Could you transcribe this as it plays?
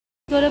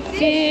Got a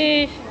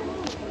fish.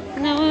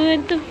 Now we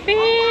went to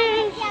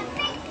fish.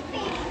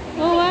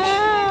 Oh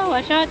wow!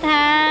 Watch out,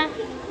 ha!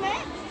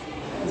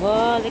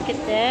 Whoa! Look at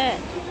that.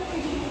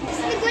 This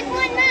is a good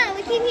one, Ma.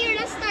 We came here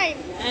last time.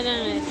 I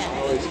don't know.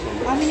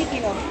 How many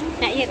kilos?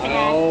 Not yet,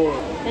 ha.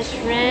 The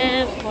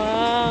shrimp.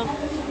 Wow.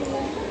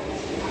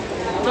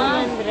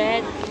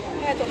 200.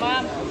 Ito,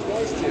 ma'am.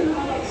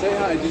 Say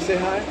hi. Did you say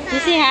hi? You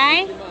say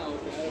hi?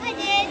 I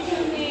did.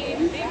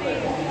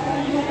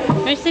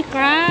 Where's the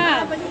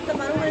crab?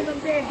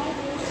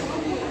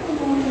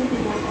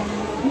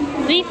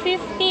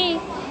 350.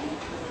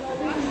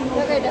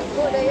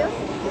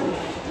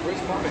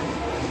 Where's mommy?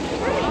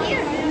 Right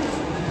here.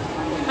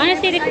 I want to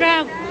see the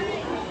crab.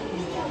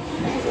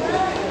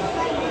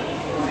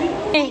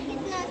 Hey,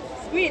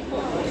 Squid.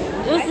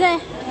 what's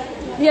that?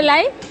 You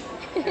like?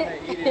 Can I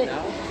eat it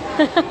now?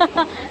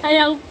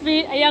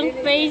 ayang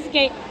face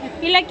kay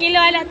pila kilo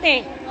ala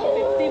te?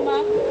 50,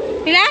 ma'am.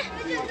 Pila?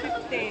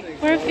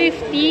 450.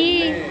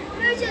 50.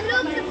 There's a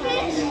look of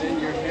fish. In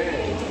your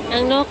head.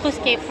 Ang nokos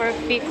kay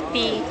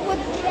 450.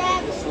 What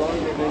crabs? It's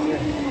longer than your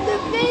head. The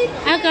big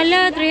Ah,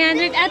 kala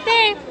 300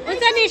 ate.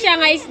 Unsa ni siya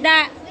nga isda?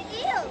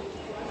 eel.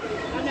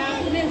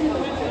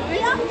 The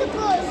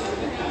octopus.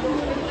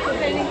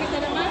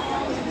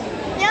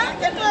 The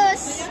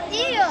octopus.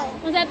 Eel.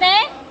 Unsa te?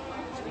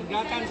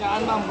 Ingatan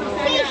saan, ma'am?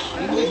 Fish.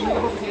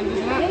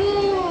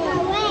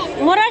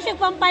 Mura siya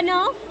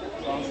pampano?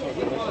 Also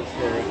delicious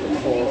here at the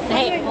pool.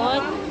 Dahil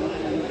pot.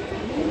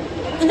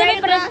 Unsa ni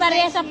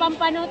pares-pareha sa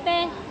pampano te?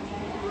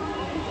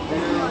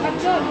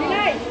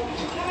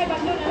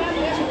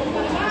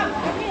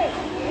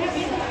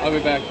 I'll be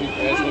back. You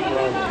guys look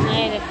around.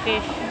 Ay, the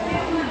fish.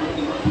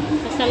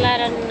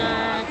 Kasalaran na.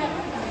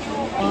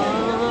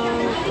 Oh.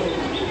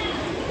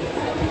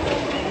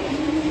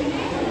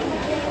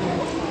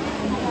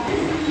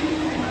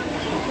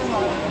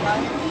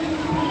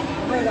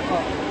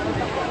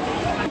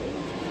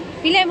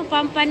 Pila mo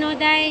pampano,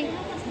 day?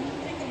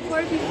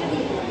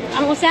 450.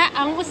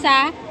 Ang usa?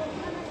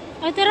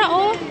 Oh, tara,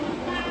 oh.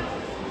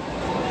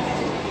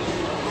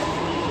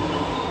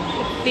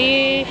 The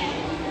fish.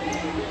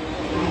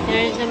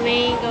 There's a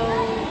mango.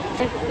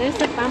 There's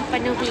a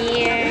pampano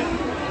here.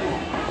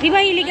 Di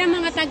ba hilig ang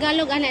mga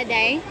Tagalog, ana,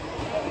 day?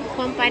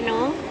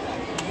 Pampano?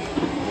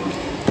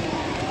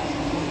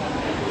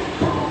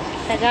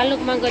 Tagalog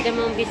man gud ang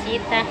mga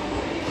bisita.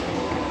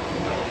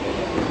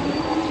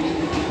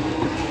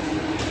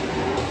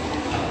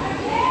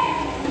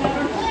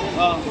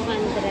 Oh.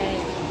 200.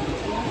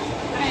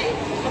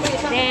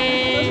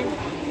 Then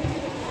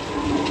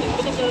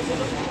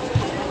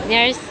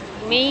there's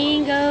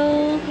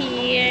mango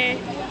here,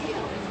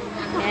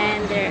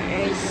 and there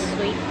is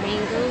sweet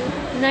mango.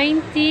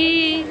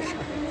 90.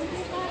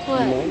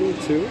 What?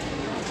 92?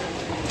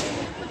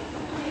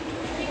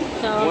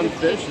 So One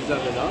fish, is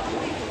that enough?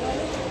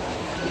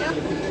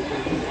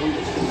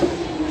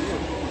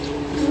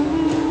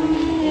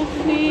 the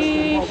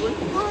fish.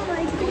 Oh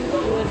my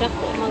god. Wadak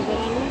ko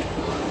magano.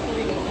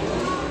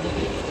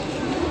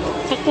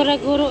 Sakto ra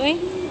guro eh.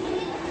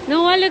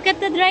 Noah, look at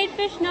the dried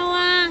fish,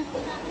 Noah.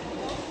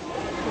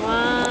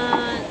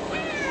 What?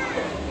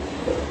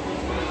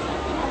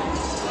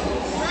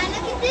 Ma,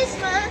 look at this,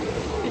 Ma.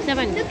 Isa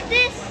man? Look at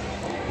this.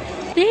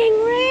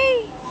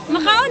 Stingray.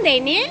 Makaon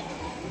din ni?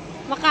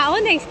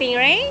 Makaon din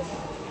stingray?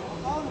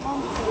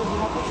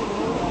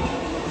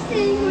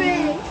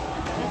 Stingray.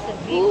 That's a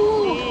big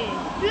Ooh. fish.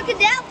 Look at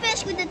that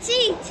fish with the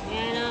teeth.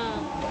 Yan o.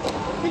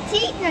 The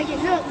teeth, Nugget,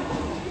 look.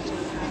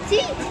 The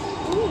teeth.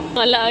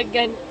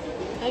 Malaagan.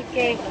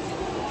 Okay.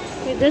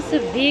 That's a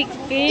big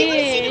Do you want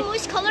to see the fish.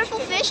 most colorful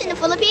fish in the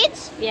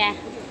Philippines? Yeah.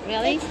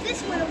 Really? It's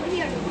this one over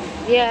here.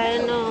 Yeah,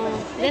 I know.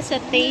 That's a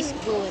taste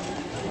good.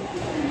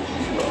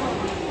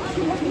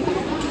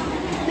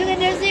 Look at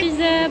there's a There's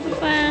a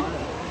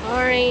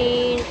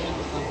orange,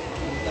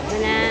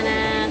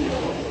 banana.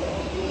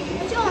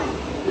 John.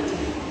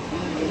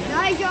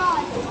 Hi,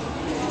 John.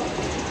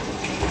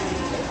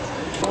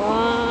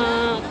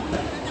 Wow.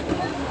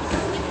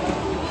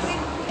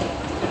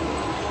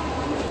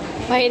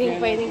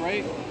 Fighting.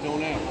 Right?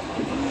 Don't ask.